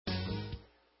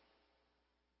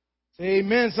Say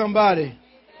amen, somebody.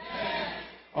 Amen.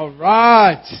 All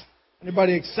right.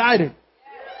 Anybody excited?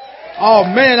 Oh,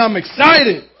 man, I'm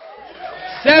excited.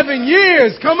 7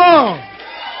 years. Come on.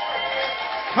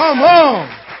 Come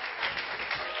on.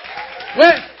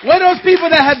 Where are those people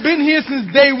that have been here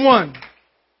since day one?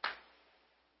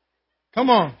 Come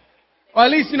on. Or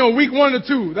at least, week 1 or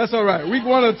 2. That's all right. Week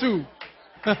 1 or 2.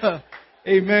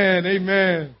 Amen.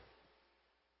 Amen.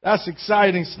 That's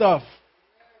exciting stuff.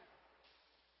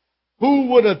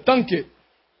 Who would have thunk it?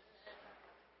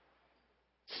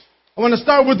 I want to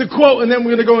start with the quote and then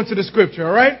we're going to go into the scripture,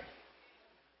 all right?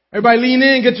 Everybody lean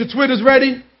in, get your Twitters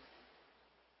ready.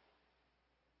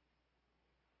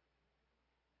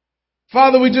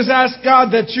 Father, we just ask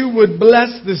God that you would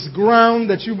bless this ground,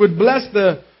 that you would bless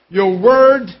your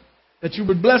word, that you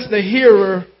would bless the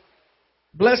hearer,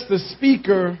 bless the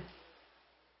speaker.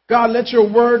 God, let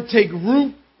your word take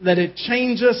root, let it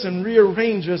change us and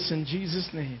rearrange us in Jesus'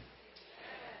 name.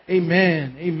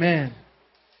 Amen. Amen.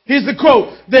 Here's the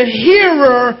quote. The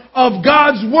hearer of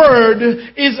God's word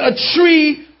is a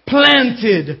tree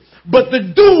planted, but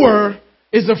the doer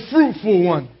is a fruitful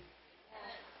one.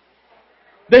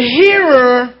 The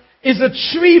hearer is a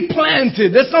tree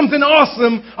planted. There's something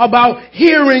awesome about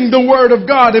hearing the word of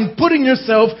God and putting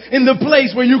yourself in the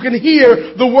place where you can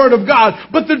hear the word of God.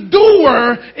 But the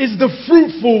doer is the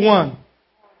fruitful one.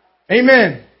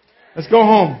 Amen. Let's go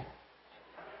home.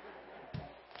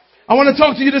 I want to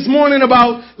talk to you this morning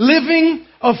about living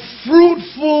a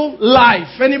fruitful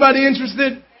life. Anybody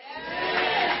interested?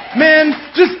 Man,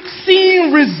 just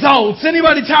seeing results.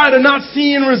 Anybody tired of not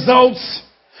seeing results?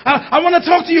 I want to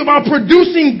talk to you about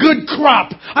producing good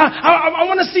crop. I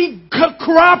want to see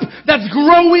crop that's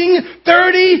growing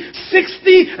 30,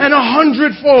 60, and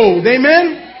 100-fold.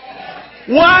 Amen?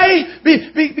 Why?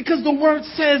 Because the word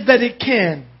says that it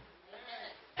can.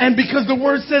 And because the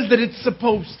word says that it's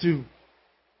supposed to.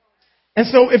 And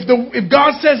so if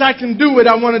God says I can do it,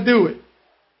 I want to do it.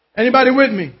 Anybody with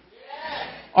me? Yes.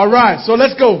 All right, so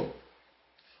let's go.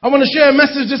 I want to share a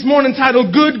message this morning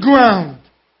titled Good Ground.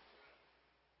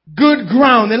 Good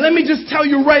ground. And let me just tell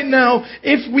you right now,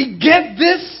 if we get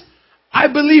this, I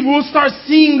believe we'll start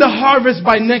seeing the harvest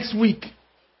by next week.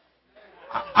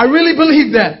 I really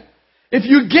believe that. If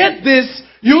you get this,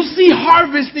 you'll see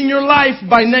harvest in your life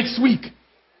by next week.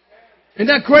 Isn't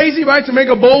that crazy, right? To make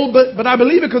a bold, but I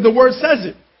believe it because the word says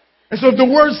it. And so if the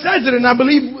word says it and I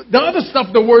believe the other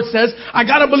stuff the word says, I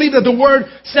got to believe that the word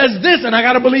says this and I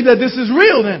got to believe that this is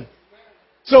real then.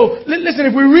 So listen,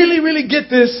 if we really, really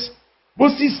get this,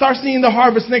 we'll start seeing the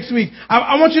harvest next week.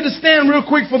 I want you to stand real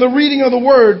quick for the reading of the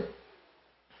word.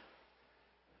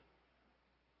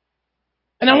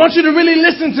 And I want you to really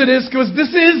listen to this because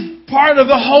this is part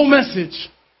of the whole message.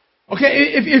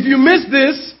 Okay, if you miss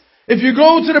this, if you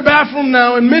go to the bathroom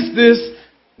now and miss this,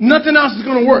 nothing else is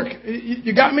going to work.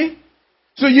 You got me?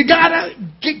 So you got to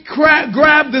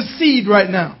grab the seed right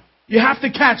now. You have to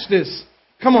catch this.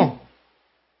 Come on.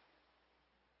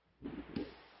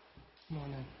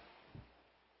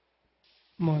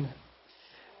 Morning.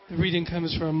 The reading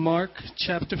comes from Mark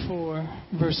chapter 4,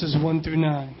 verses 1 through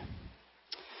 9.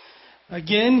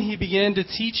 Again, he began to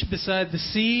teach beside the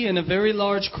sea, and a very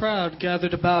large crowd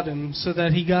gathered about him, so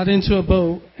that he got into a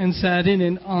boat and sat in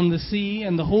it on the sea,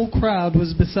 and the whole crowd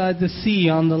was beside the sea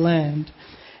on the land.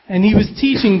 And he was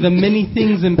teaching them many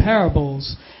things in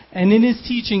parables. And in his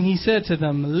teaching he said to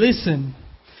them, Listen,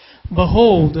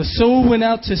 behold, a sower went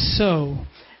out to sow.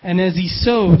 And as he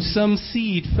sowed, some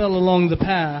seed fell along the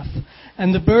path,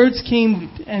 and the birds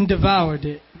came and devoured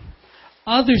it.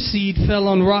 Other seed fell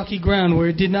on rocky ground where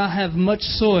it did not have much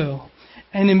soil,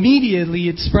 and immediately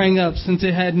it sprang up, since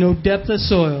it had no depth of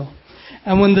soil.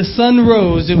 And when the sun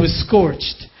rose, it was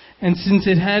scorched, and since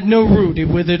it had no root,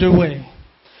 it withered away.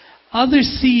 Other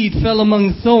seed fell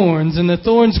among thorns, and the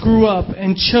thorns grew up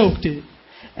and choked it,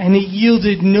 and it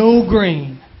yielded no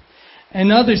grain. And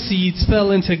other seeds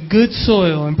fell into good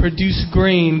soil and produced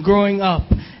grain, growing up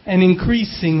and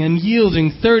increasing and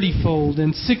yielding 30-fold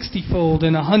and 60-fold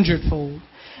and 100-fold.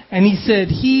 And he said,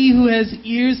 He who has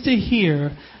ears to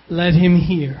hear, let him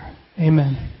hear.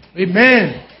 Amen.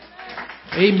 Amen.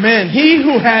 Amen. He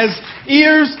who has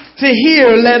ears to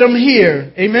hear, let him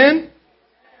hear. Amen.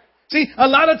 See, a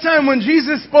lot of time when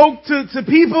Jesus spoke to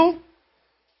people,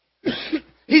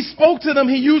 he spoke to them,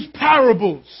 he used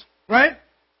parables, right?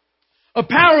 A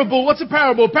parable, what's a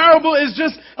parable? A parable is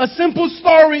just a simple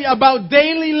story about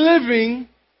daily living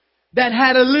that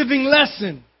had a living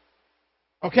lesson.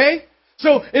 Okay?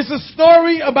 So it's a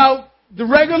story about the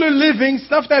regular living,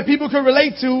 stuff that people could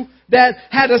relate to, that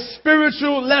had a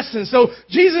spiritual lesson. So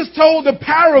Jesus told a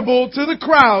parable to the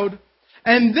crowd,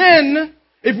 and then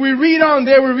if we read on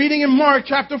there, we're reading in Mark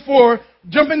chapter 4,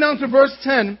 jumping down to verse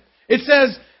 10. It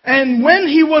says, and when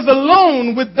he was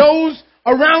alone with those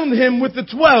around him, with the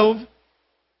 12,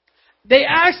 they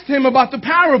asked him about the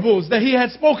parables that he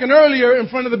had spoken earlier in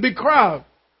front of the big crowd.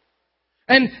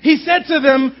 And he said to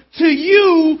them, to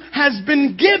you has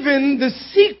been given the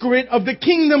secret of the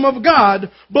kingdom of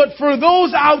God, but for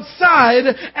those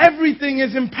outside, everything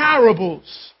is in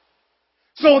parables,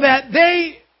 so that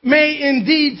they may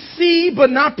indeed see but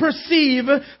not perceive,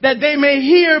 that they may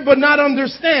hear but not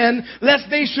understand, lest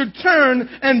they should turn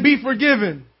and be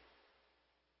forgiven.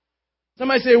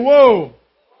 Somebody say, whoa.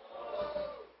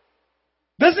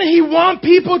 Doesn't he want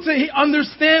people to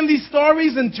understand these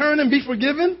stories and turn and be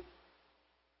forgiven?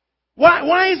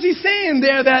 Why is he saying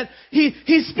there that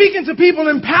he's speaking to people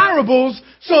in parables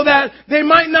so that they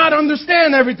might not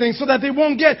understand everything, so that they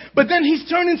won't get, but then he's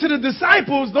turning to the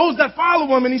disciples, those that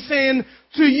follow him, and he's saying,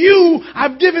 to you,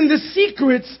 I've given the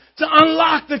secrets to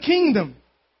unlock the kingdom.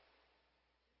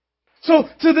 So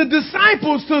to the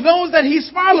disciples, to those that he's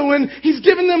following, he's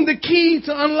giving them the key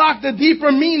to unlock the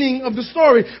deeper meaning of the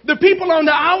story. The people on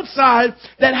the outside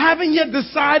that haven't yet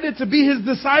decided to be his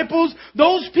disciples,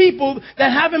 those people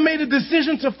that haven't made a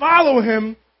decision to follow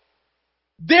him,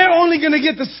 they're only going to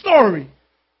get the story.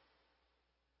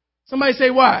 Somebody say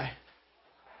why?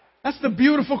 That's the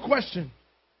beautiful question.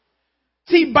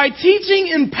 See, by teaching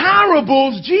in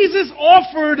parables, Jesus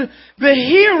offered the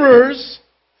hearers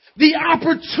the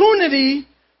opportunity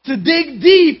to dig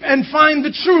deep and find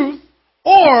the truth,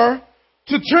 or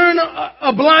to turn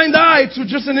a blind eye to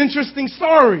just an interesting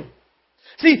story.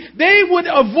 See, they would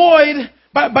avoid,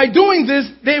 by doing this,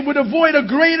 they would avoid a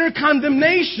greater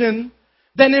condemnation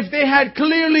than if they had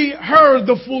clearly heard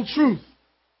the full truth.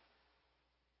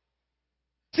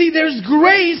 See, there's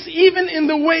grace even in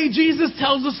the way Jesus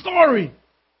tells the story.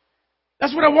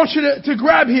 That's what I want you to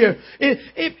grab here.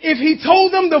 If he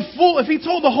told them if he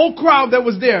told the whole crowd that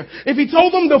was there, if he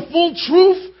told them the full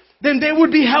truth, then they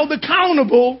would be held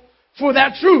accountable for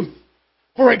that truth,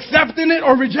 for accepting it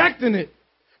or rejecting it.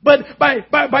 But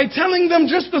by telling them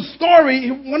just the story,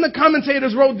 one of the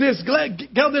commentators wrote this,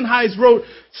 Geldenhuys wrote,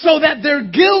 so that their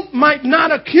guilt might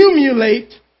not accumulate,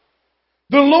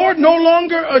 the Lord no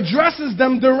longer addresses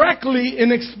them directly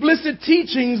in explicit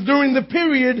teachings during the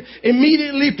period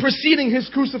immediately preceding his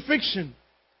crucifixion,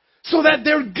 so that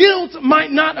their guilt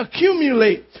might not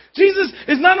accumulate. Jesus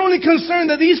is not only concerned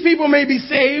that these people may be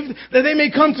saved, that they may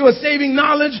come to a saving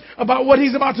knowledge about what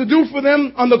he's about to do for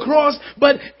them on the cross,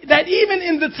 but that even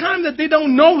in the time that they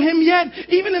don't know him yet,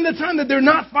 even in the time that they're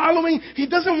not following, he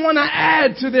doesn't want to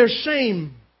add to their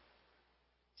shame.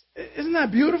 Isn't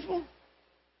that beautiful?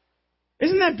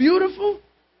 Isn't that beautiful?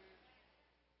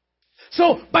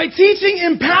 So by teaching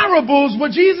in parables,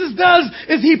 what Jesus does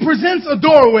is he presents a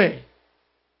doorway.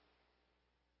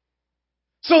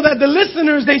 So that the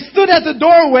listeners, they stood at the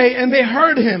doorway and they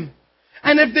heard him.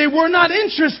 And if they were not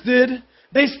interested,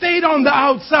 they stayed on the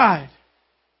outside.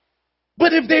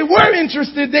 But if they were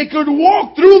interested, they could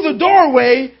walk through the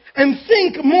doorway and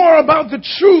think more about the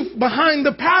truth behind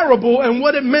the parable and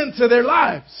what it meant to their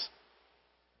lives.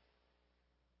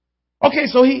 Okay,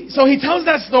 so he tells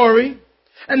that story,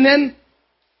 and then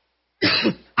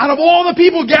out of all the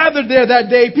people gathered there that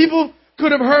day, people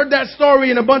could have heard that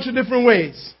story in a bunch of different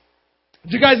ways.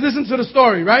 Did you guys listen to the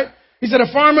story, right? He said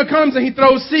a farmer comes and he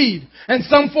throws seed, and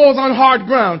some falls on hard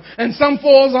ground, and some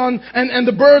falls on, and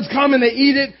the birds come and they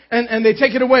eat it and they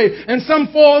take it away, and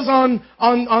some falls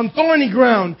on thorny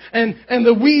ground, and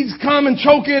the weeds come and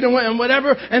choke it and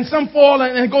whatever, and some fall,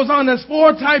 and it goes on. There's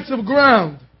 4 types of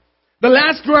ground. The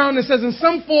last ground, it says, and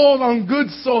some fall on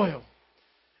good soil.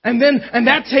 And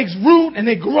that takes root and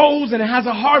it grows and it has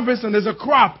a harvest and there's a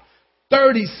crop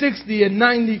 30, 60, and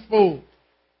 90-fold.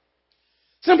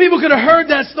 Some people could have heard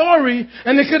that story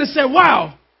and they could have said,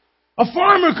 wow. A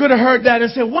farmer could have heard that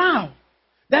and said, wow,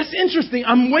 that's interesting.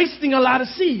 I'm wasting a lot of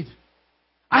seed.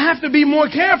 I have to be more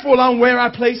careful on where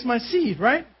I place my seed,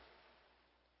 right?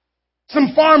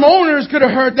 Some farm owners could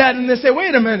have heard that and they said,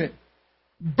 wait a minute.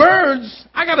 Birds,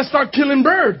 I got to start killing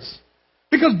birds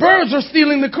because birds are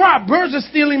stealing the crop. Birds are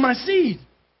stealing my seed.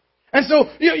 And so,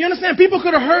 you understand, people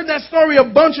could have heard that story a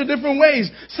bunch of different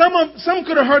ways. Some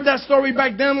could have heard that story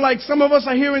back then like some of us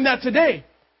are hearing that today.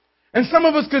 And some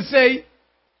of us could say,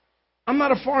 I'm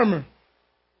not a farmer.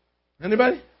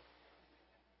 Anybody?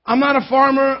 I'm not a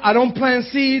farmer. I don't plant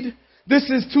seed. This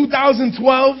is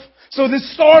 2012. So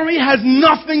this story has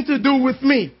nothing to do with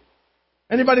me.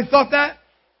 Anybody thought that?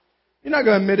 You're not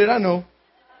going to admit it, I know.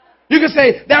 You can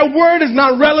say, that word is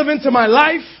not relevant to my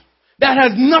life. That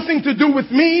has nothing to do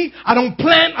with me. I don't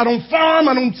plant, I don't farm,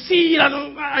 I don't seed,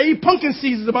 I eat pumpkin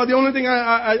seeds is about the only thing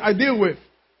I deal with.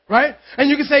 Right? And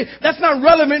you can say, that's not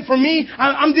relevant for me.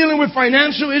 I'm dealing with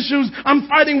financial issues. I'm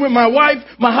fighting with my wife.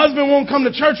 My husband won't come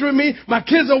to church with me. My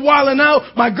kids are wilding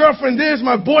out. My girlfriend this,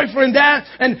 my boyfriend that.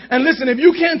 And listen, if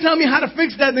you can't tell me how to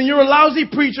fix that, then you're a lousy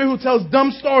preacher who tells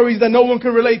dumb stories that no one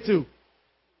can relate to.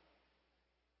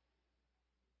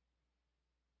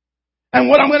 And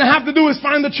what I'm going to have to do is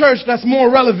find the church that's more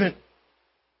relevant.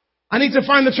 I need to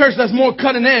find the church that's more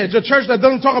cutting edge, a church that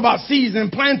doesn't talk about seeds and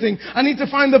planting. I need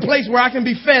to find the place where I can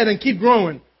be fed and keep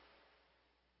growing.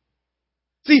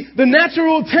 See, the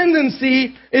natural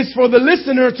tendency is for the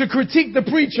listener to critique the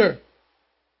preacher.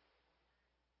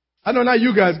 I know not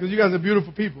you guys, because you guys are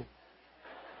beautiful people.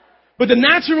 But the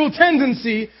natural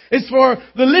tendency is for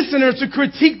the listener to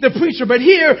critique the preacher. But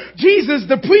here, Jesus,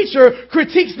 the preacher,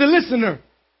 critiques the listener.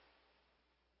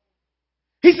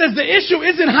 He says the issue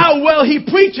isn't how well he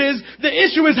preaches, the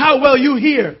issue is how well you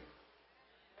hear.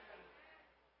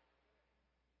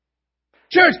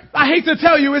 Church, I hate to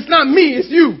tell you, it's not me, it's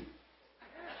you.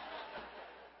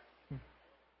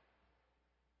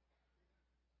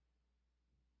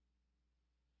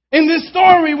 In this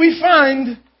story, we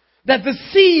find that the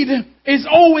seed is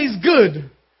always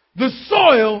good. The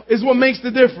soil is what makes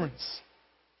the difference.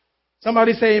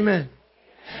 Somebody say amen.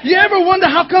 You ever wonder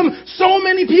how come so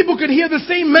many people could hear the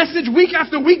same message week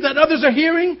after week that others are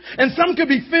hearing? And some could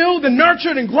be filled and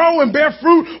nurtured and grow and bear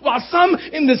fruit, while some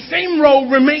in the same row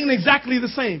remain exactly the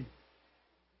same.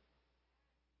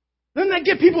 Doesn't that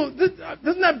get people,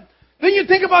 don't you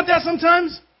think about that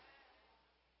sometimes?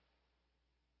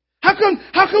 How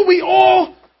come we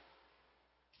all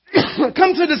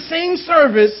come to the same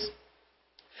service,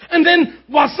 and then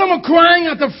while some are crying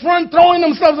at the front, throwing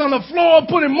themselves on the floor,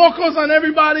 putting mocos on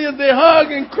everybody as they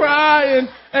hug and cry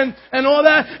and all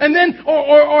that, and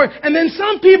then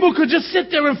some people could just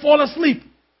sit there and fall asleep.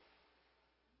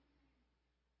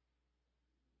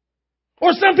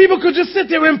 Or some people could just sit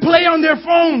there and play on their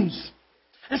phones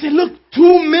and say, look, 2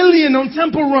 million on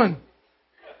Temple Run.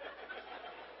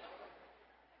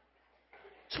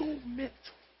 2 million.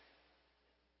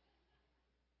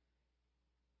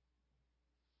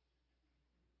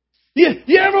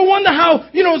 You ever wonder how,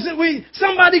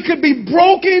 somebody could be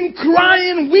broken,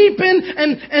 crying, weeping,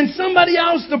 and somebody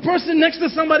else, the person next to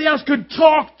somebody else could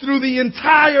talk through the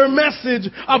entire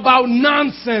message about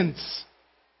nonsense.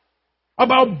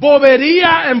 About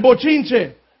bobería and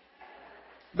bochinche.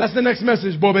 That's the next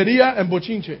message, bobería and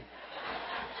bochinche.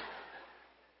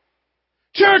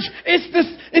 Church,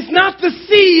 it's not the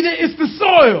seed, it's the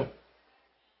soil.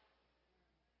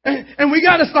 And we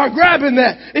got to start grabbing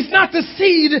that. It's not the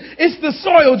seed, it's the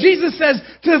soil. Jesus says,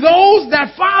 to those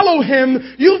that follow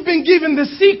him, you've been given the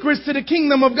secrets to the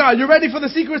kingdom of God. You ready for the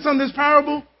secrets on this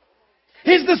parable?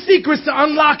 Here's the secrets to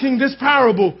unlocking this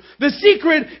parable. The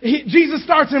secret, Jesus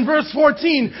starts in verse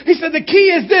 14. He said the key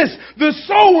is this: the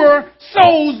sower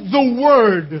sows the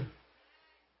word.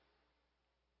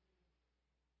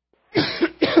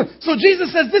 So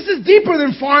Jesus says this is deeper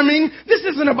than farming. This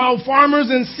isn't about farmers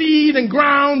and seed and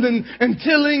ground and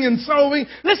tilling and sowing.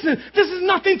 Listen, this has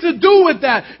nothing to do with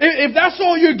that. If that's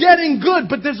all you're getting, good,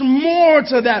 but there's more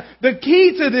to that. The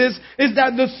key to this is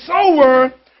that the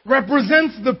sower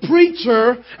represents the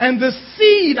preacher, and the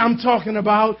seed I'm talking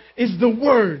about is the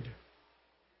word.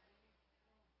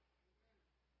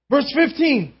 Verse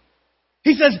 15.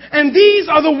 He says, and these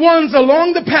are the ones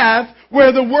along the path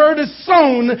where the word is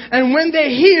sown, and when they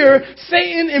hear,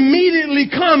 Satan immediately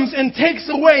comes and takes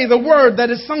away the word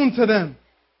that is sown to them.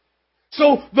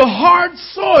 So the hard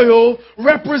soil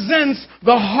represents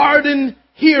the hardened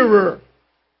hearer.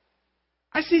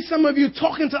 I see some of you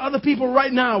talking to other people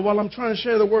right now while I'm trying to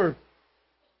share the word.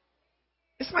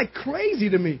 It's like crazy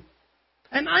to me.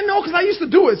 And I know because I used to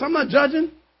do it, so I'm not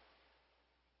judging.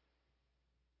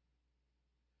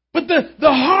 But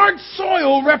the hard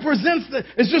soil represents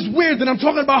it's just weird that I'm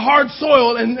talking about hard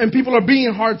soil and people are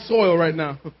being hard soil right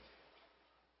now.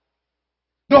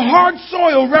 The hard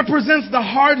soil represents the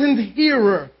hardened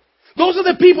hearer. Those are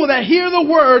the people that hear the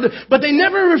word, but they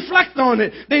never reflect on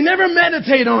it. They never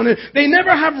meditate on it. They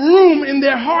never have room in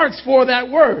their hearts for that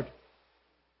word.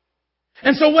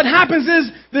 And so what happens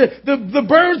is the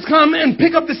birds come and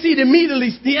pick up the seed immediately.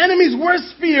 The enemy's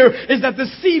worst fear is that the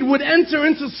seed would enter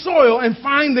into soil and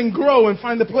find and grow and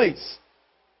find a place.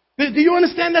 Do you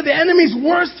understand that the enemy's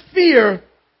worst fear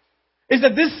is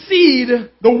that this seed,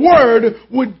 the word,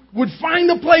 would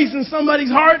find a place in somebody's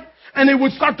heart and it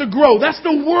would start to grow? That's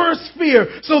the worst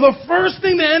fear. So the first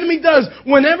thing the enemy does,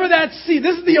 whenever that seed,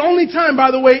 this is the only time,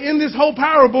 by the way, in this whole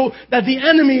parable that the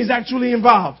enemy is actually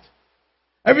involved.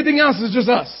 Everything else is just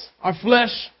us, our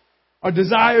flesh, our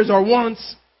desires, our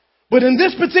wants. But in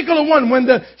this particular one, when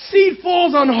the seed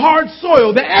falls on hard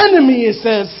soil, the enemy, it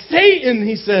says, Satan,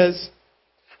 he says,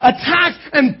 attacks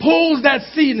and pulls that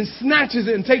seed and snatches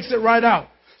it and takes it right out.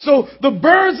 So the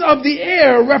birds of the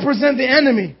air represent the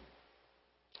enemy.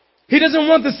 He doesn't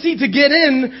want the seed to get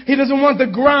in. He doesn't want the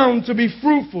ground to be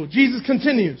fruitful. Jesus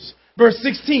continues, verse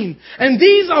 16. And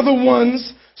these are the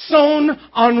ones sown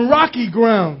on rocky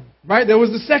ground. Right? There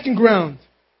was the second ground.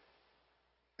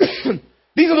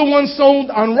 These are the ones sown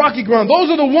on rocky ground. Those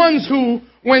are the ones who,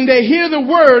 when they hear the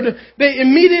word, they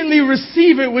immediately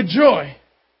receive it with joy.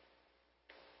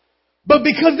 But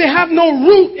because they have no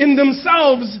root in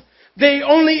themselves, they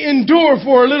only endure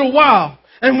for a little while.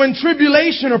 And when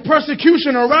tribulation or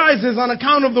persecution arises on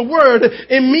account of the word,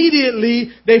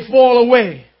 immediately they fall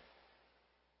away.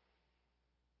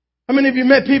 How many of you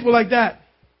met people like that?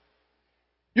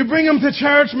 You bring them to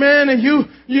church, man, and you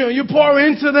pour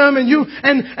into them,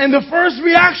 and the first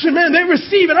reaction, man, they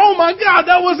receive it. Oh my God,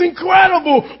 that was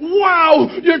incredible.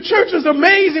 Wow, your church is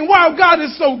amazing. Wow, God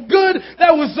is so good.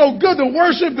 That was so good. The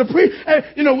worship,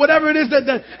 whatever it is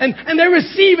and they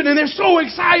receive it, and they're so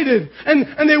excited.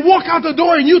 And they walk out the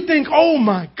door, and you think, oh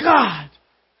my God.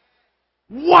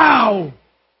 Wow.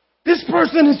 This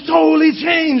person has totally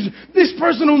changed. This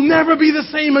person will never be the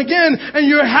same again. And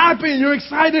you're happy and you're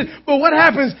excited. But what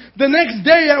happens the next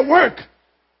day at work?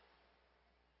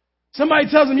 Somebody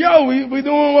tells them, yo, we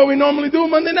doing what we normally do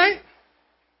Monday night?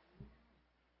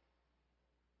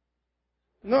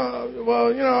 No,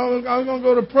 well, I was going to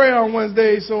go to prayer on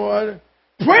Wednesday. So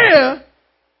prayer?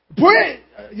 Prayer?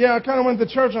 Yeah, I kind of went to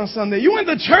church on Sunday. You went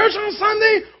to church on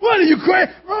Sunday? What are you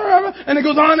crazy? And it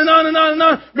goes on and on and on and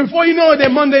on. Before you know it, they're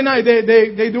Monday night.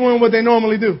 They doing what they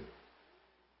normally do.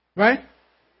 Right?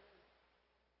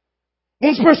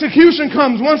 Once persecution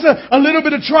comes, once a little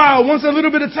bit of trial, once a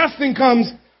little bit of testing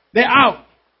comes, they're out.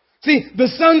 See, the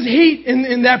sun's heat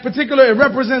in that particular, it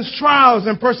represents trials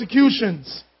and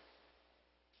persecutions.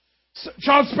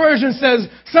 Charles Spurgeon says,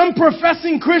 some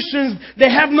professing Christians, they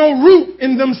have no root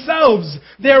in themselves.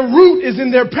 Their root is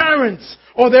in their parents,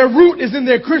 or their root is in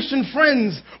their Christian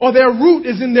friends, or their root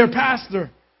is in their pastor.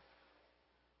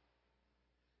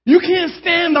 You can't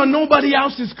stand on nobody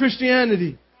else's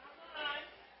Christianity.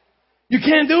 You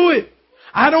can't do it.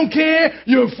 I don't care.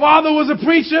 Your father was a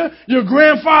preacher. Your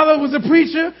grandfather was a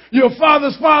preacher. Your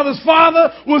father's father's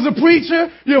father was a preacher.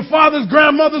 Your father's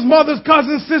grandmother's mother's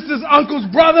cousin's sister's uncle's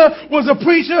brother was a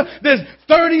preacher. There's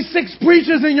 36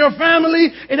 preachers in your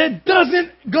family, and it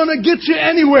doesn't gonna get you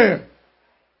anywhere.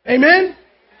 Amen?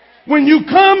 When you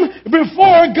come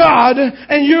before God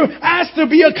and you're asked to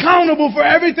be accountable for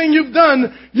everything you've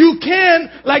done, you can't,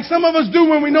 like some of us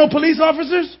do when we know police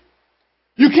officers,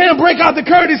 you can't break out the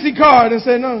courtesy card and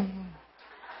say, no.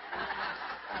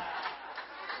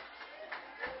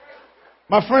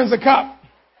 My friend's a cop.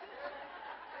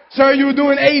 Sir, you were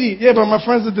doing 80. Yeah, but my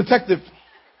friend's a detective.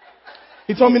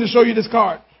 He told me to show you this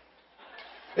card.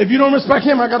 If you don't respect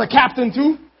him, I got a captain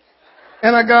too.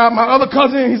 And I got my other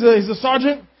cousin, he's a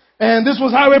sergeant. And this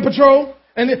was highway patrol.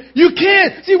 And you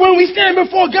can't. See, when we stand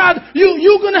before God,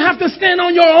 you're going to have to stand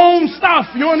on your own stuff.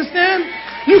 You understand?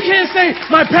 You can't say,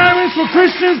 my parents were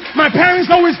Christians, my parents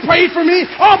always prayed for me.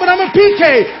 Oh, but I'm a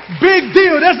PK. Big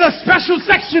deal. There's a special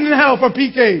section in hell for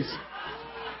PKs.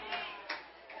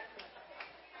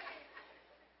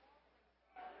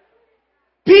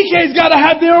 PKs got to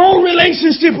have their own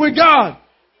relationship with God.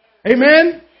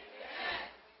 Amen?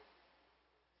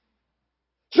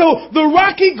 So the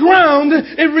rocky ground,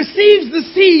 it receives the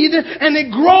seed and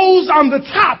it grows on the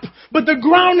top, but the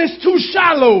ground is too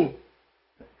shallow.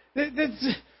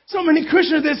 There's so many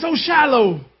Christians, they're so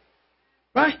shallow.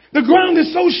 Right? The ground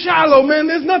is so shallow, man.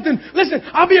 There's nothing. Listen,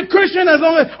 I'll be a Christian as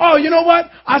long as, oh, you know what?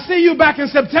 I'll see you back in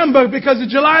September because in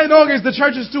July and August, the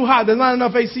church is too hot. There's not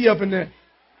enough AC up in there.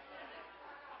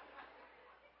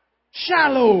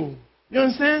 Shallow. You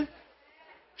understand?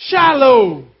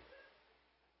 Shallow.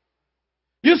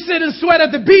 You sit and sweat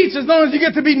at the beach as long as you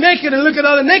get to be naked and look at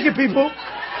other naked people.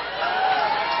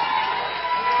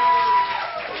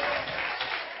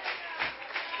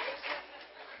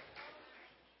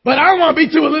 But I don't want to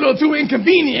be a little too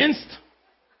inconvenienced.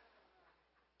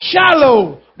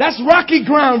 Shallow. That's rocky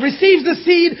ground. Receives the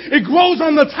seed. It grows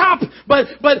on the top, but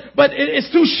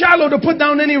it's too shallow to put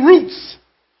down any roots.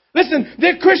 Listen,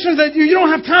 they're Christians that you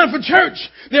don't have time for church.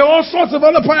 There are all sorts of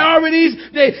other priorities.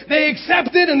 They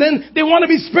accept it and then they want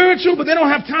to be spiritual, but they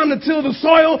don't have time to till the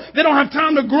soil. They don't have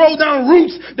time to grow down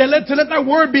roots to let that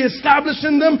word be established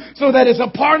in them so that it's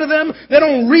a part of them. They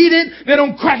don't read it. They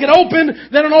don't crack it open.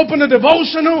 They don't open the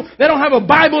devotional. They don't have a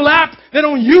Bible app. They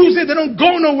don't use it. They don't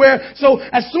go nowhere. So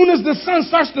as soon as the sun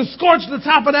starts to scorch the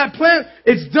top of that plant,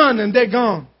 it's done and they're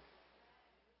gone.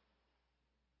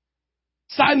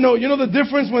 Side note, you know the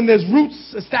difference when there's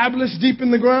roots established deep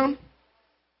in the ground?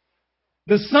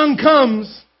 The sun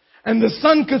comes and the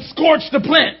sun could scorch the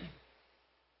plant.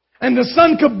 And the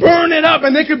sun could burn it up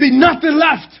and there could be nothing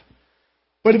left.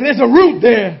 But if there's a root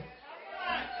there,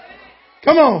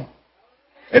 come on.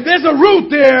 If there's a root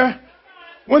there,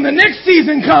 when the next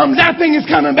season comes, that thing is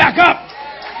coming back up.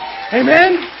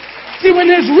 Amen? See, when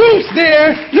there's roots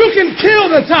there, you can kill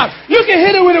the top. You can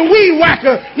hit it with a weed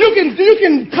whacker. You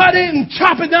can cut it and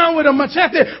chop it down with a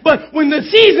machete. But when the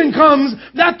season comes,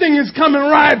 that thing is coming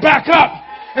right back up.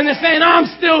 And they're saying, I'm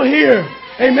still here.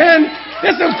 Amen?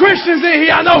 There's some Christians in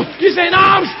here. I know you're saying,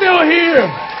 I'm still here.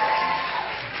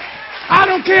 I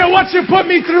don't care what you put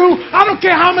me through. I don't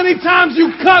care how many times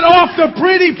you cut off the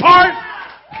pretty part.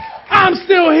 I'm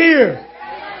still here.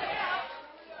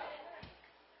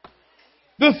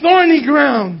 The thorny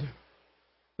ground.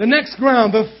 The next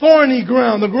ground, the thorny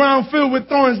ground, the ground filled with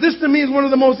thorns. This to me is one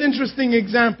of the most interesting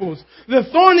examples. The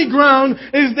thorny ground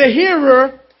is the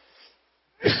hearer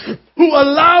who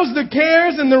allows the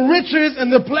cares and the riches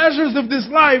and the pleasures of this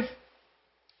life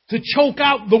to choke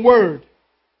out the word.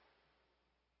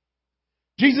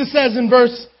 Jesus says in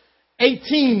verse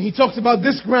 18, he talks about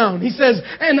this ground. He says,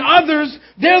 and others,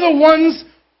 they're the ones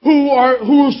who are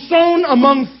sown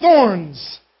among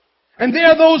thorns. And they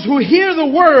are those who hear the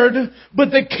word,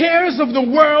 but the cares of the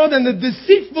world and the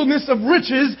deceitfulness of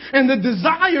riches and the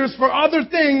desires for other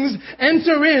things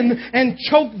enter in and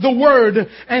choke the word,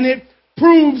 and it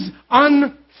proves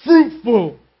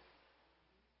unfruitful.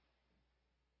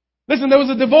 Listen, there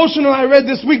was a devotional I read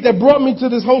this week that brought me to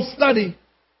this whole study.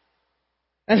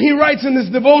 And he writes in this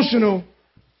devotional,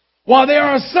 while there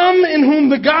are some in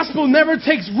whom the gospel never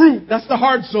takes root, that's the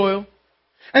hard soil.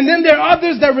 And then there are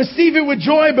others that receive it with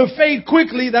joy but fade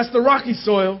quickly, that's the rocky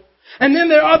soil. And then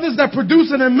there are others that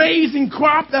produce an amazing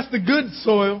crop, that's the good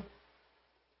soil.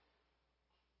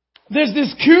 There's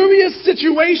this curious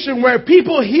situation where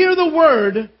people hear the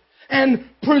word and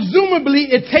presumably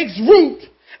it takes root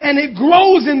and it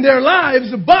grows in their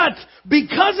lives, but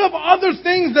because of other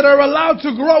things that are allowed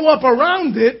to grow up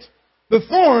around it, the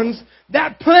thorns,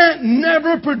 that plant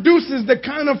never produces the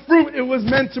kind of fruit it was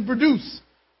meant to produce.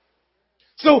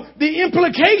 So the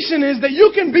implication is that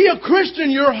you can be a Christian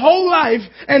your whole life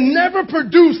and never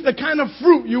produce the kind of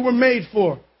fruit you were made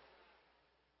for.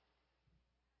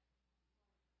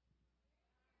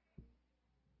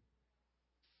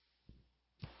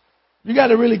 You got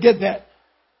to really get that.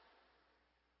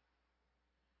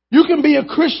 You can be a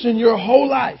Christian your whole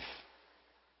life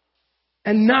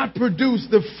and not produce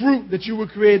the fruit that you were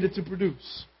created to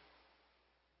produce.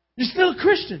 You're still a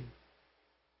Christian,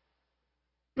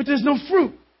 but there's no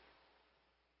fruit.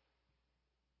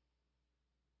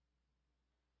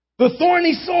 The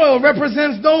thorny soil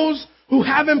represents those who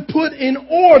haven't put in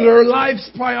order life's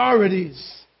priorities.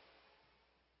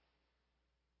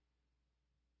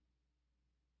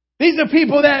 These are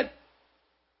people that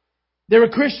they're a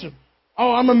Christian.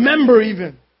 Oh, I'm a member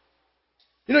even.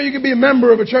 You know, you can be a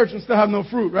member of a church and still have no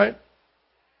fruit, right?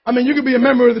 I mean, you could be a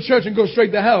member of the church and go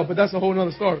straight to hell, but that's a whole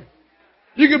other story.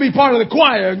 You could be part of the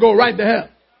choir and go right to hell.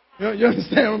 You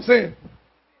understand what I'm saying?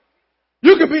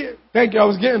 You could be, thank you, I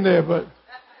was getting there, but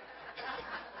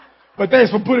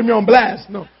thanks for putting me on blast.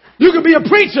 No. You could be a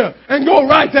preacher and go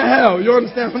right to hell. You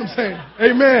understand what I'm saying?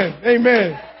 Amen.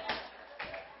 Amen.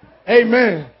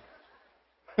 Amen.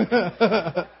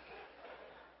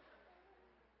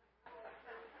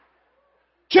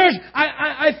 Church,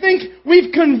 I think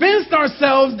we've convinced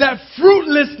ourselves that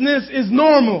fruitlessness is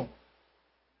normal.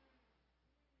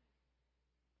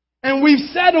 And we've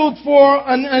settled for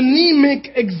an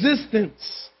anemic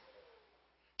existence.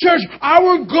 Church,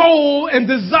 our goal and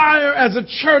desire as a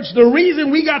church, the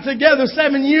reason we got together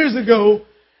 7 years ago,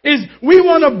 is we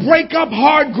want to break up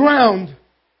hard ground.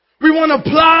 We want to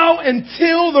plow and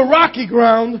till the rocky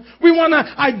ground. We want to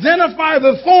identify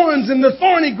the thorns in the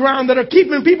thorny ground that are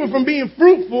keeping people from being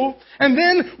fruitful. And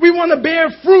then we want to bear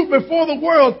fruit before the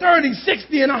world, 30,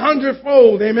 60, and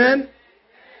 100-fold. Amen?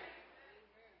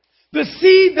 The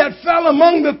seed that fell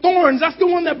among the thorns, that's the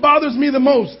one that bothers me the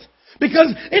most.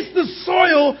 Because it's the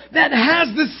soil that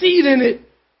has the seed in it.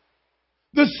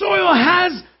 The soil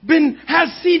has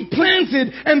seed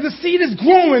planted and the seed is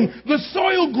growing. The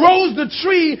soil grows the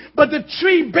tree, but the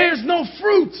tree bears no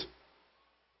fruit.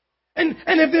 And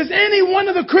if there's any one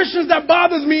of the Christians that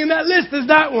bothers me in that list, is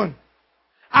that one.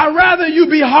 I'd rather you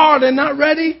be hard and not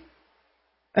ready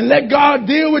and let God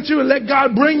deal with you and let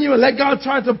God bring you and let God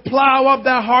try to plow up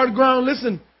that hard ground.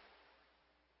 Listen,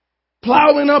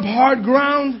 plowing up hard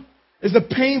ground is a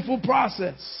painful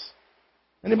process.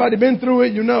 Anybody been through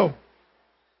it, you know.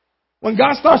 When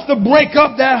God starts to break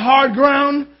up that hard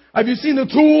ground, Have you seen the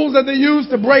tools that they use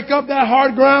to break up that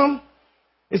hard ground?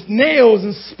 It's nails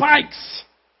and spikes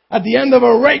at the end of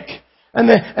a rake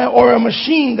or a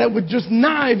machine that would just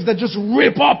knives that just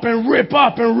rip up and rip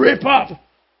up and rip up.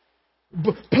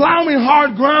 Plowing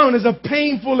hard ground is a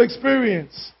painful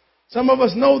experience. Some of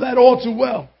us know that all too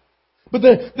well. But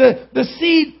the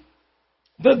seed,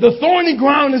 the thorny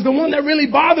ground is the one that really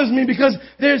bothers me because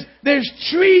there's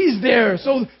trees there.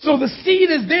 So the seed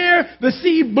is there, the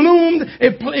seed bloomed,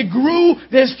 it grew,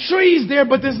 there's trees there,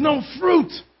 but there's no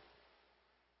fruit.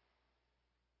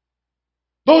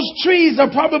 Those trees are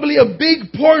probably a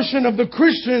big portion of the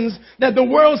Christians that the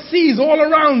world sees all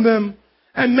around them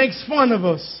and makes fun of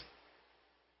us.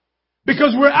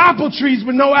 Because we're apple trees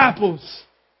with no apples.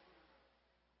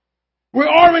 We're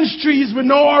orange trees with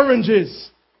no oranges.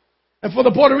 And for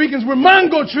the Puerto Ricans, we're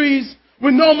mango trees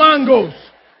with no mangoes.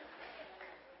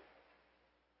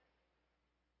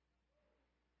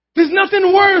 There's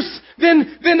nothing worse than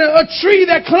a tree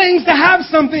that claims to have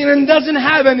something and doesn't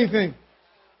have anything.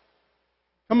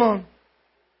 Come on.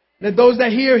 Let those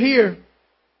that hear.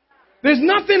 There's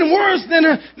nothing worse than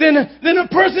a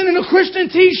person in a Christian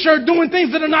t-shirt doing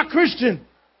things that are not Christian.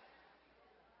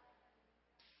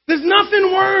 There's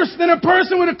nothing worse than a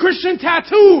person with a Christian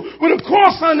tattoo, with a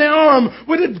cross on their arm,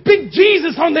 with a big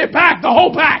Jesus on their back, the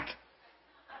whole back.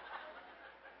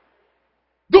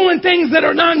 Doing things that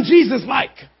are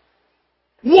non-Jesus-like.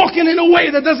 Walking in a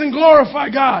way that doesn't glorify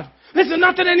God. Listen,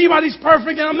 not that anybody's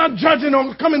perfect, and I'm not judging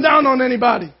or coming down on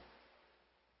anybody.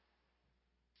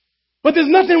 But there's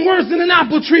nothing worse than an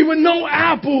apple tree with no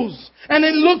apples. And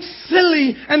it looks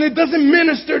silly, and it doesn't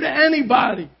minister to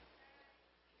anybody.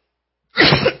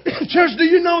 Church, do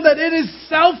you know that it is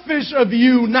selfish of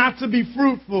you not to be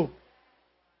fruitful?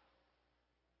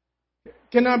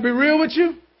 Can I be real with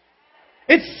you?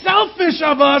 It's selfish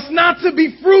of us not to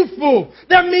be fruitful.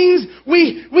 That means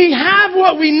we have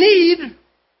what we need.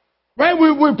 Right?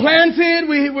 We're planted,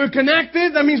 we're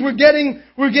connected. That means we're getting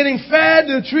fed,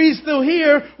 the tree's still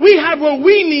here. We have what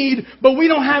we need, but we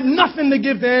don't have nothing to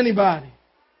give to anybody.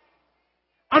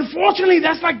 Unfortunately,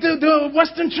 that's like the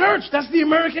Western church. That's the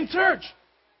American church.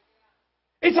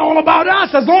 It's all about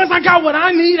us. As long as I got what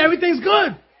I need, everything's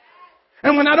good.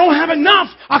 And when I don't have enough,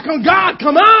 I come, God,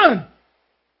 come on.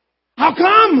 How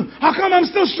come? How come I'm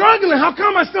still struggling? How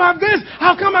come I still have this?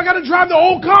 How come I got to drive the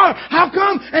old car? How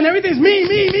come? And everything's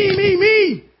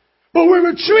me. But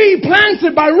we're a tree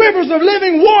planted by rivers of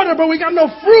living water, but we got no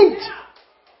fruit.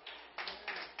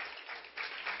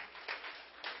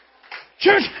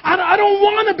 Church, I don't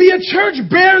want to be a church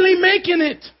barely making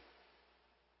it.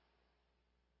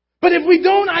 But if we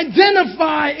don't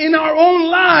identify in our own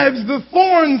lives the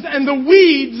thorns and the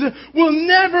weeds, we'll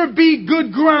never be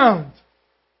good ground.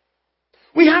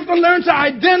 We have to learn to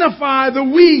identify the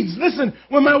weeds. Listen,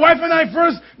 when my wife and I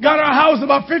first got our house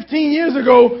about 15 years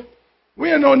ago, we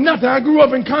didn't know nothing. I grew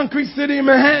up in Concrete City in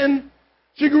Manhattan.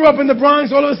 She grew up in the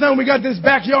Bronx. All of a sudden, we got this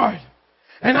backyard.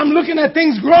 And I'm looking at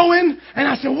things growing, and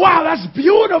I said, wow, that's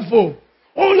beautiful.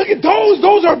 Oh, look at those.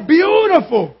 Those are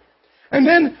beautiful. And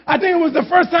then I think it was the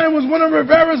first time was one of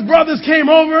Rivera's brothers came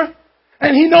over,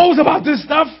 and he knows about this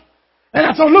stuff. And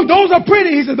I said, look, those are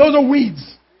pretty. He said, those are weeds.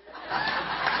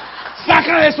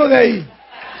 Saca eso de ahí.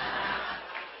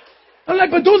 I'm like,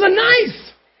 but those are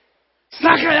nice.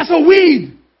 Saca, that's a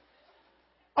weed.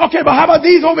 Okay, but how about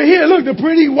these over here? Look, the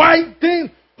pretty white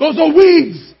thing. Those are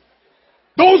weeds.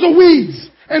 Those are weeds.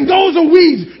 And those are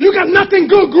weeds. You got nothing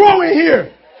good growing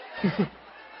here.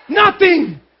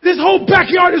 Nothing. This whole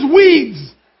backyard is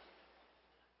weeds.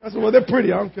 I said, well, they're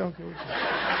pretty. I don't care.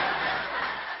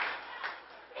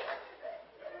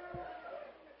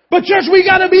 But church, we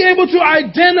got to be able to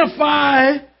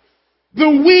identify the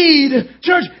weed.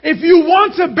 Church, if you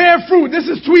want to bear fruit, this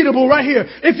is tweetable right here.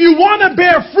 If you want to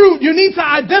bear fruit, you need to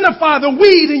identify the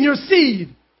weed in your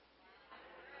seed.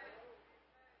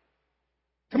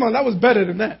 Come on, that was better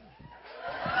than that.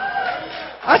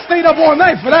 I stayed up all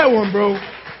night for that one, bro.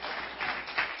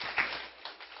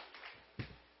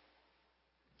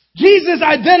 Jesus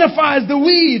identifies the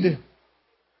weed.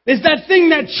 It's that thing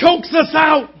that chokes us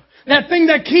out. That thing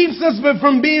that keeps us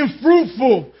from being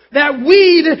fruitful. That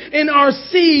weed in our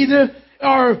seed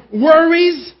are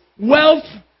worries, wealth,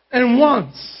 and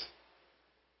wants.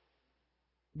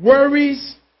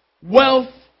 Worries, wealth,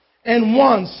 and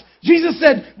wants. Jesus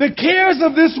said, the cares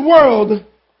of this world,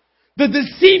 the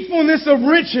deceitfulness of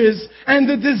riches, and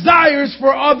the desires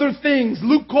for other things.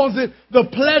 Luke calls it the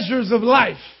pleasures of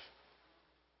life.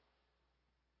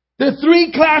 There are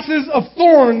three classes of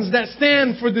thorns that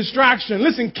stand for distraction.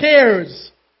 Listen,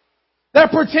 cares.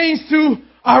 That pertains to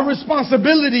our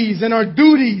responsibilities and our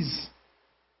duties.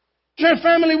 Church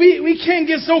family, we can't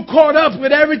get so caught up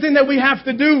with everything that we have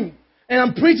to do. And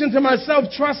I'm preaching to myself,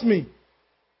 trust me,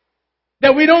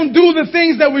 that we don't do the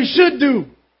things that we should do.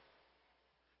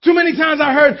 Too many times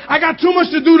I heard, I got too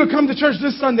much to do to come to church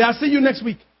this Sunday. I'll see you next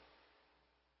week.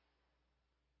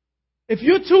 If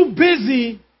you're too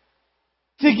busy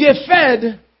to get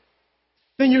fed,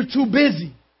 then you're too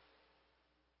busy.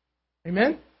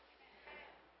 Amen?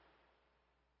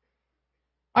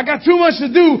 I got too much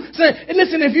to do. Say,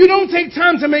 listen, if you don't take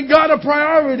time to make God a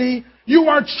priority, you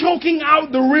are choking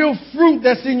out the real fruit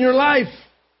that's in your life.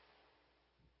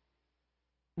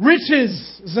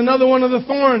 Riches is another one of the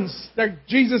thorns that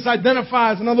Jesus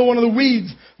identifies, another one of the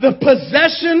weeds. The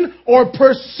possession or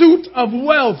pursuit of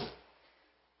wealth.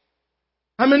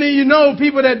 How many of you know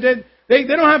people that they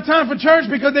don't have time for church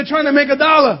because they're trying to make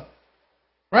 $1?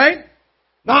 Right?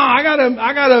 Nah, I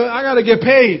gotta get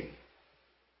paid.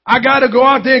 I gotta go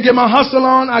out there and get my hustle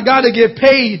on. I gotta get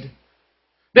paid.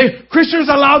 Christians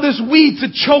allow this weed to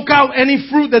choke out any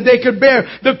fruit that they could bear.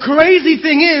 The crazy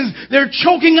thing is, they're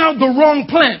choking out the wrong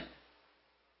plant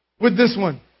with this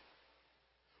one.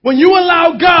 When you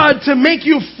allow God to make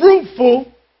you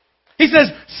fruitful, He says,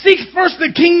 seek first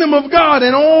the kingdom of God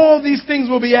and all these things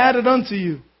will be added unto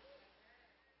you.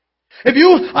 If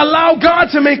you allow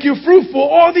God to make you fruitful,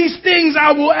 all these things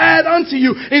I will add unto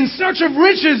you. In search of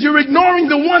riches, you're ignoring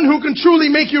the one who can truly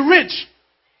make you rich.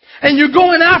 And you're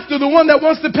going after the one that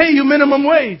wants to pay you minimum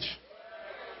wage.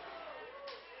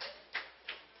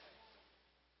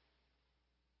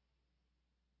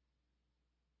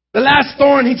 The last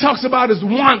thorn he talks about is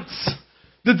wants.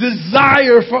 The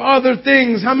desire for other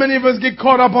things. How many of us get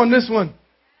caught up on this one?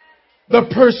 The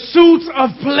pursuit of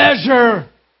pleasure.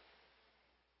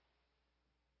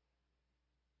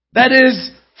 That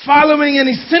is, following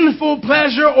any sinful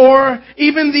pleasure or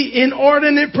even the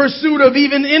inordinate pursuit of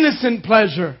even innocent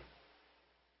pleasure.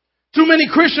 Too many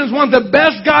Christians want the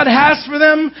best God has for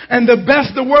them and the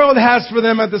best the world has for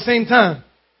them at the same time.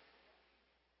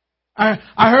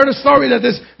 I heard a story that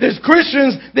there's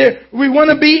Christians that we want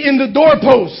to be in the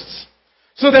doorposts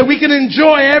so that we can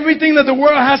enjoy everything that the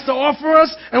world has to offer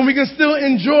us and we can still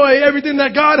enjoy everything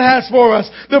that God has for us.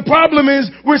 The problem is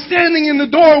we're standing in the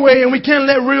doorway and we can't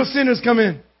let real sinners come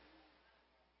in.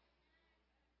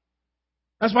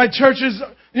 That's why churches,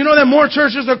 you know that more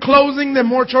churches are closing than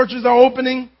more churches are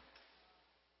opening?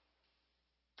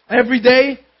 Every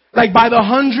day, like by the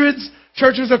hundreds,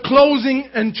 churches are closing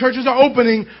and churches are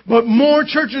opening, but more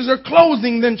churches are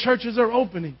closing than churches are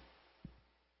opening.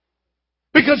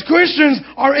 Because Christians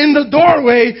are in the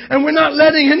doorway and we're not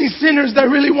letting any sinners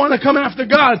that really want to come after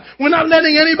God. We're not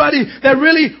letting anybody that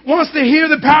really wants to hear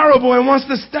the parable and wants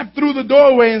to step through the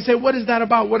doorway and say, what is that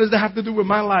about? What does that have to do with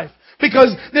my life?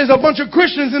 Because there's a bunch of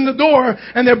Christians in the door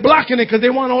and they're blocking it because they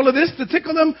want all of this to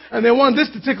tickle them and they want this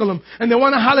to tickle them. And they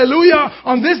want a hallelujah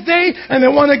on this day and they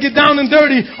want to get down and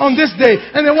dirty on this day.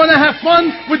 And they want to have fun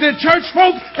with their church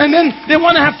folk and then they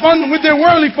want to have fun with their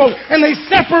worldly folk. And they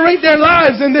separate their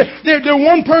lives and they're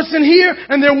one person here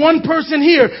and they're one person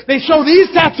here. They show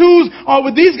these tattoos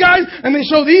with these guys and they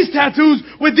show these tattoos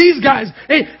with these guys.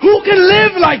 Hey, who can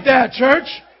live like that, church?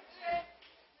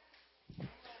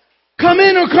 Come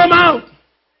in or come out.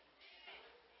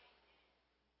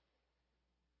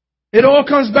 It all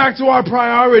comes back to our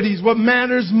priorities. What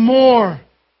matters more?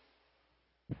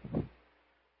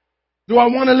 Do I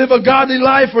want to live a godly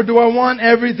life or do I want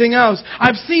everything else?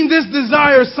 I've seen this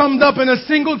desire summed up in a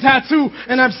single tattoo,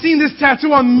 and I've seen this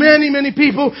tattoo on many, many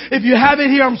people. If you have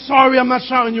it here, I'm sorry, I'm not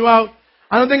shouting you out.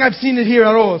 I don't think I've seen it here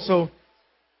at all. So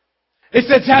it's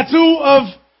a tattoo of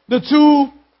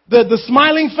the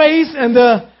smiling face and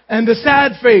the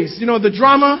sad face, you know, the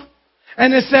drama.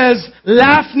 And it says,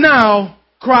 laugh now,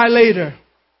 cry later.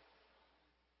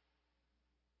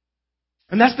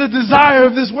 And that's the desire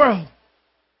of this world.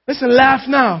 Listen, laugh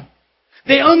now.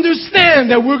 They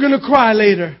understand that we're going to cry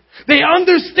later. They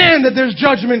understand that there's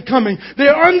judgment coming.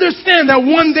 They understand that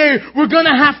one day we're going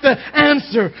to have to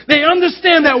answer. They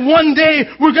understand that one day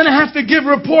we're going to have to give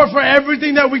report for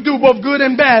everything that we do, both good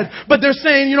and bad. But they're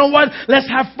saying, you know what? Let's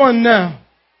have fun now.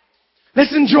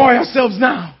 Let's enjoy ourselves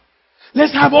now.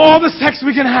 Let's have all the sex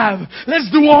we can have. Let's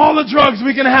do all the drugs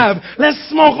we can have. Let's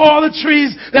smoke all the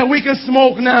trees that we can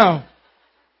smoke now.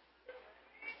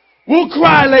 We'll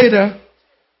cry later.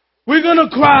 We're going to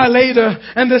cry later.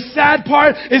 And the sad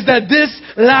part is that this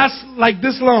lasts like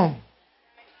this long.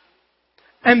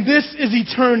 And this is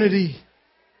eternity.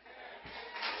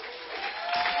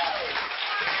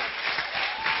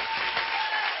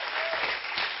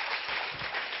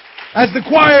 As the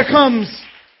choir comes,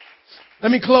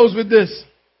 let me close with this.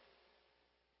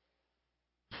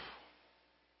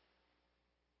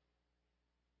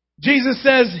 Jesus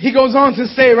says, he goes on to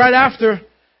say right after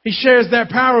he shares that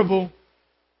parable,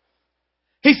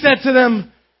 he said to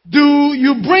them, do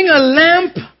you bring a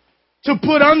lamp to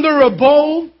put under a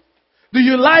bowl? Do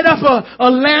you light up a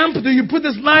lamp? Do you put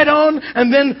this light on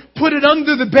and then put it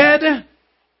under the bed?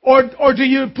 Or do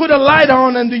you put a light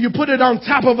on and do you put it on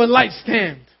top of a light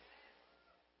stand?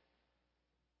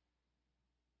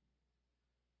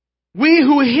 We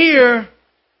who hear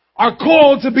are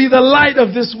called to be the light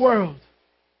of this world.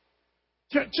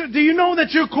 Do you know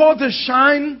that you're called to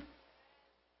shine?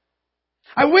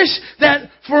 I wish that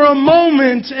for a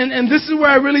moment, and this is where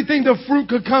I really think the fruit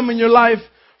could come in your life,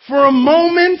 for a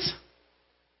moment,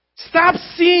 stop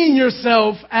seeing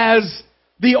yourself as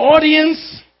the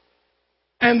audience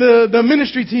and the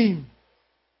ministry team,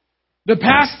 the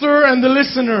pastor and the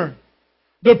listener,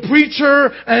 the preacher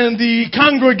and the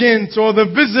congregant or the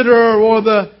visitor or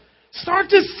the... Start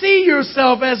to see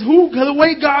yourself as the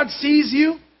way God sees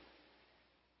you.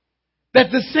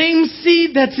 That the same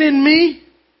seed that's in me,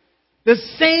 the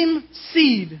same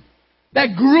seed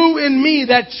that grew in me,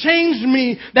 that changed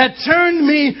me, that turned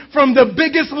me from the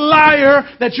biggest liar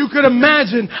that you could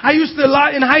imagine. I used to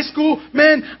lie in high school.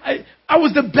 Man, I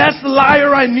was the best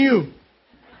liar I knew.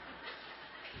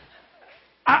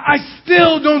 I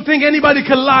still don't think anybody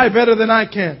could lie better than I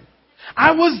can.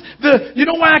 You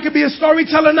know why I could be a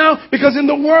storyteller now? Because in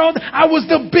the world, I was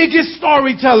the biggest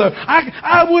storyteller.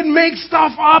 I would make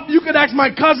stuff up. You could ask my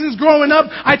cousins growing up.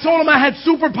 I told them I had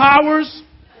superpowers.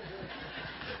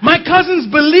 My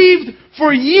cousins believed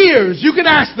for years, you could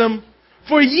ask them,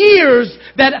 for years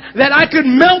that I could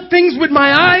melt things with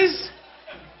my eyes.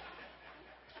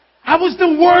 I was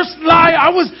the worst liar.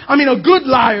 A good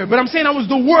liar, but I'm saying I was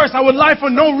the worst. I would lie for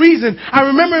no reason. I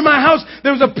remember in my house,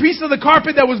 there was a piece of the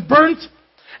carpet that was burnt,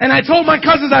 and I told my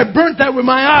cousins I burnt that with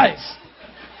my eyes.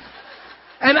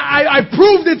 And I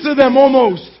proved it to them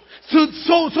almost.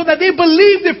 So that they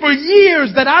believed it for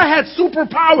years that I had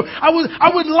superpower.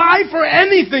 I would lie for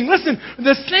anything. Listen,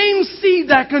 the same seed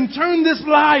that can turn this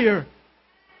liar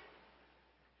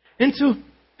into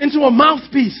a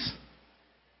mouthpiece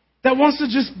that wants to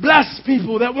just bless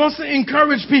people, that wants to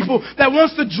encourage people, that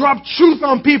wants to drop truth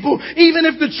on people, even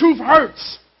if the truth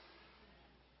hurts.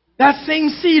 That same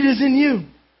seed is in you.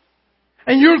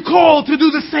 And you're called to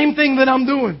do the same thing that I'm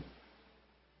doing.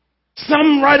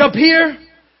 Some right up here,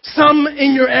 some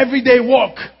in your everyday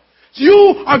walk.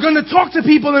 You are going to talk to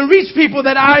people and reach people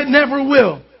that I never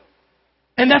will.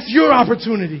 And that's your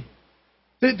opportunity.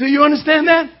 Do you understand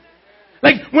that?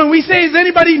 Like when we say, is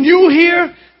anybody new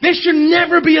here? There should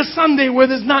never be a Sunday where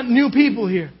there's not new people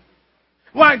here.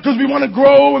 Why? Because we want to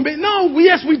grow and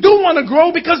yes, we do want to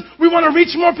grow because we want to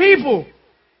reach more people.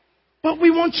 But we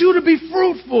want you to be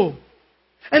fruitful.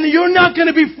 And you're not going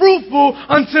to be fruitful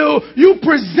until you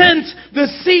present the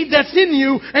seed that's in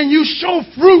you and you show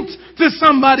fruit to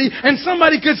somebody. And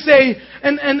somebody could say,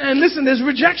 and listen, there's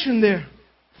rejection there.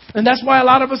 And that's why a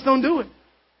lot of us don't do it.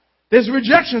 There's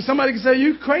rejection. Somebody could say,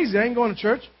 you crazy, I ain't going to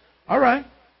church. All right.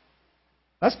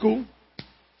 That's cool.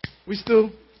 We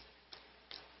still,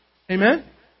 amen?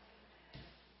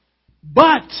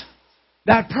 But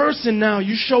that person now,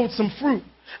 you showed some fruit.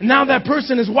 Now that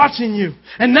person is watching you.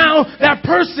 And now that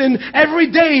person every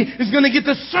day is going to get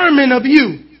the sermon of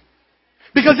you.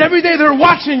 Because every day they're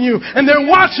watching you. And they're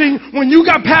watching when you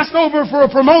got passed over for a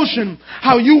promotion,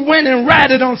 how you went and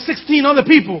ratted on 16 other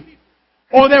people.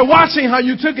 Or they're watching how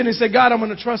you took it and said, God, I'm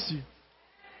going to trust you.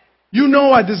 You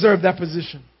know I deserve that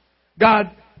position.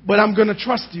 God, but I'm going to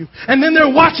trust you. And then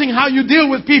they're watching how you deal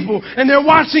with people. And they're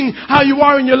watching how you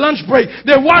are in your lunch break.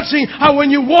 They're watching how when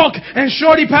you walk and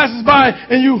Shorty passes by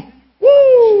and you,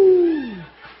 woo!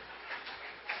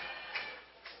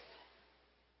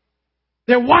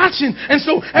 They're watching. And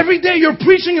so every day you're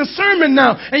preaching a sermon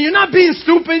now. And you're not being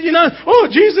stupid. You're not,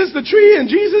 Jesus the tree and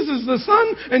Jesus is the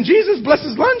sun and Jesus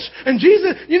blesses lunch and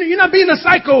Jesus, you're not being a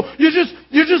psycho. You're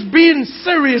just being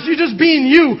serious. You're just being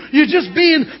you. You're just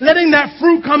letting that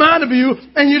fruit come out of you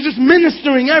and you're just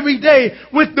ministering every day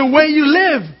with the way you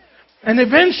live. And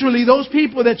eventually those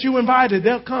people that you invited,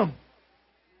 they'll come.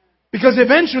 Because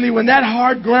eventually when that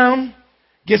hard ground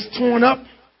gets torn up,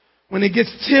 when it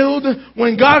gets tilled,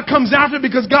 when God comes after it,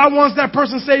 because God wants that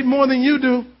person saved more than you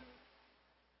do.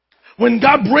 When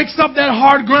God breaks up that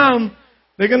hard ground,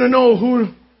 they're going to know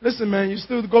who. Listen, man, you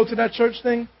still go to that church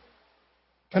thing?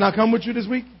 Can I come with you this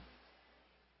week?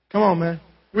 Come on, man.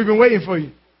 We've been waiting for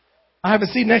you. I have a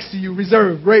seat next to you,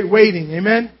 reserved, waiting.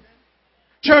 Amen?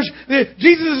 Church,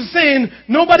 Jesus is saying,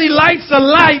 nobody lights a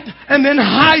light and then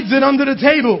hides it under the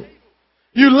table.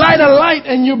 You light a light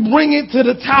and you bring it to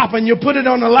the top and you put it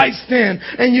on a light stand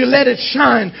and you let it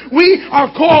shine. We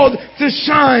are called to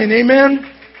shine.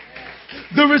 Amen.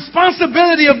 The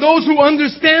responsibility of those who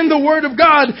understand the Word of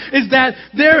God is that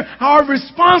they are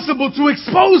responsible to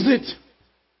expose it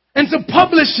and to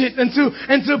publish it and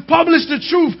to publish the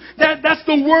truth. That's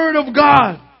the Word of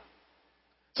God.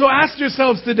 So ask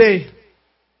yourselves today,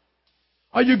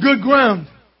 are you good ground?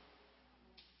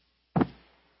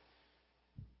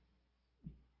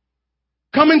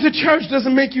 Coming to church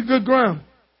doesn't make you good ground.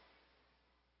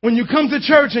 When you come to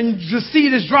church and the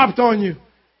seed is dropped on you,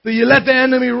 so you let the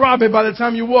enemy rob it by the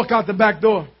time you walk out the back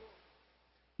door.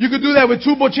 You could do that with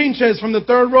 2 bochinches from the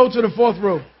 3rd row to the 4th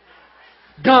row.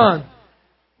 Gone.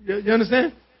 You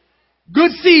understand?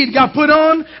 Good seed got put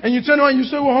on, and you turn around and you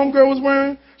say what homegirl was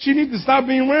wearing? She needs to stop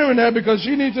being wearing that because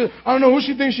she needs to, I don't know who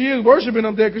she thinks she is worshiping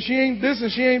up there because she ain't this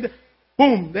and she ain't that.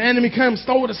 Boom, the enemy comes,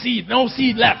 stole the seed. No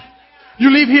seed left.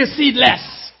 You leave here seedless.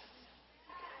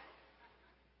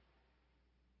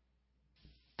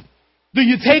 Do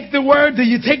you take the word? Do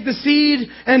you take the seed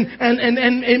and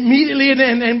immediately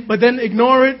but then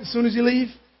ignore it as soon as you leave?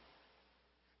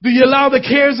 Do you allow the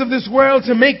cares of this world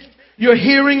to make your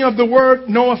hearing of the word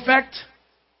no effect?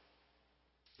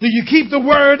 Do you keep the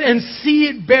word and see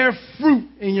it bear fruit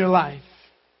in your life?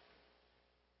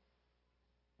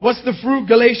 What's the fruit?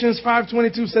 Galatians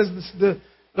 5:22 says this,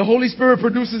 the Holy Spirit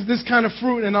produces this kind of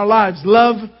fruit in our lives.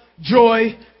 Love,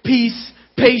 joy, peace,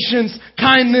 patience,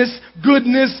 kindness,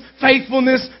 goodness,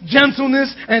 faithfulness,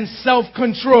 gentleness, and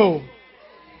self-control.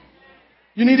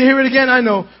 You need to hear it again? I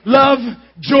know. Love,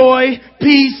 joy,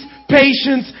 peace,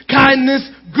 patience, kindness,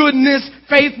 goodness,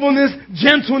 faithfulness,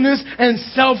 gentleness, and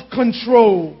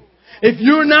self-control. If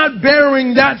you're not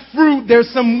bearing that fruit, there's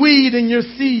some weed in your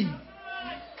seed.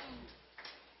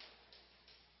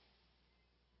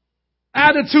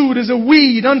 Attitude is a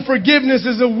weed. Unforgiveness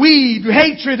is a weed.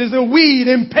 Hatred is a weed.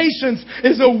 Impatience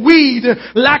is a weed.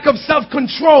 Lack of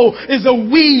self-control is a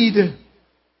weed.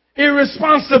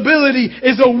 Irresponsibility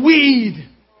is a weed.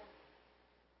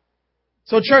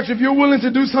 So church, if you're willing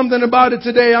to do something about it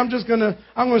today, I'm going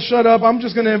to shut up. I'm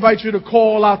just going to invite you to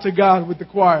call out to God with the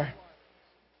choir.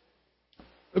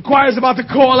 The choir is about to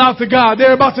call out to God.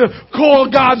 They're about to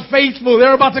call God faithful.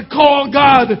 They're about to call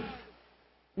God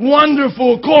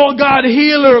wonderful, call God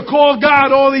healer, call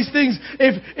God all these things.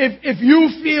 If you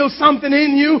feel something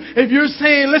in you, if you're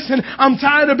saying, listen, I'm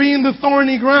tired of being the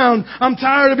thorny ground. I'm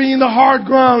tired of being the hard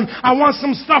ground. I want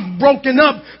some stuff broken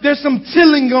up. There's some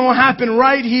tilling going to happen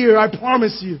right here. I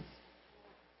promise you.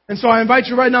 And so I invite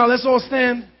you right now. Let's all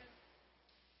stand.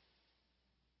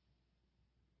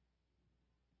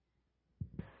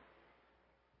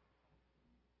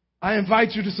 I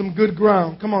invite you to some good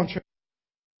ground. Come on, church.